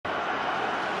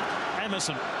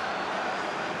Emerson.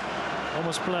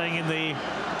 Almost playing in the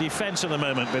defence at the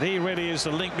moment, but he really is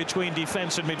the link between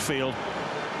defence and midfield.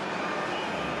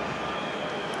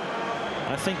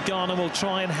 I think Ghana will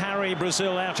try and harry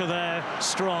Brazil out of their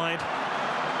stride.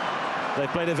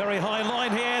 They've played a very high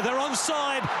line here. They're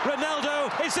onside.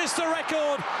 Ronaldo, is this the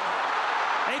record?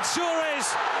 It sure is.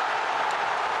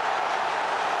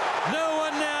 No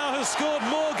one now has scored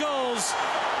more goals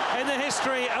in the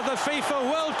history of the FIFA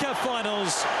World Cup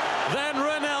finals than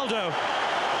Ronaldo.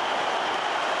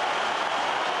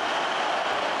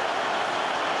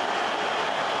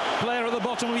 Player at the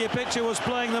bottom of your picture was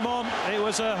playing them on. It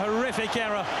was a horrific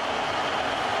error.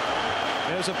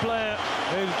 There was a player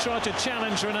who tried to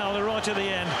challenge Ronaldo right at the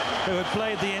end, who had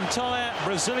played the entire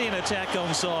Brazilian attack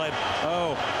onside.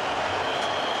 Oh,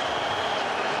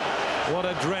 what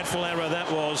a dreadful error that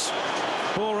was.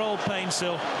 Poor old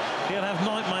Painsil. He'll have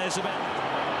nightmares about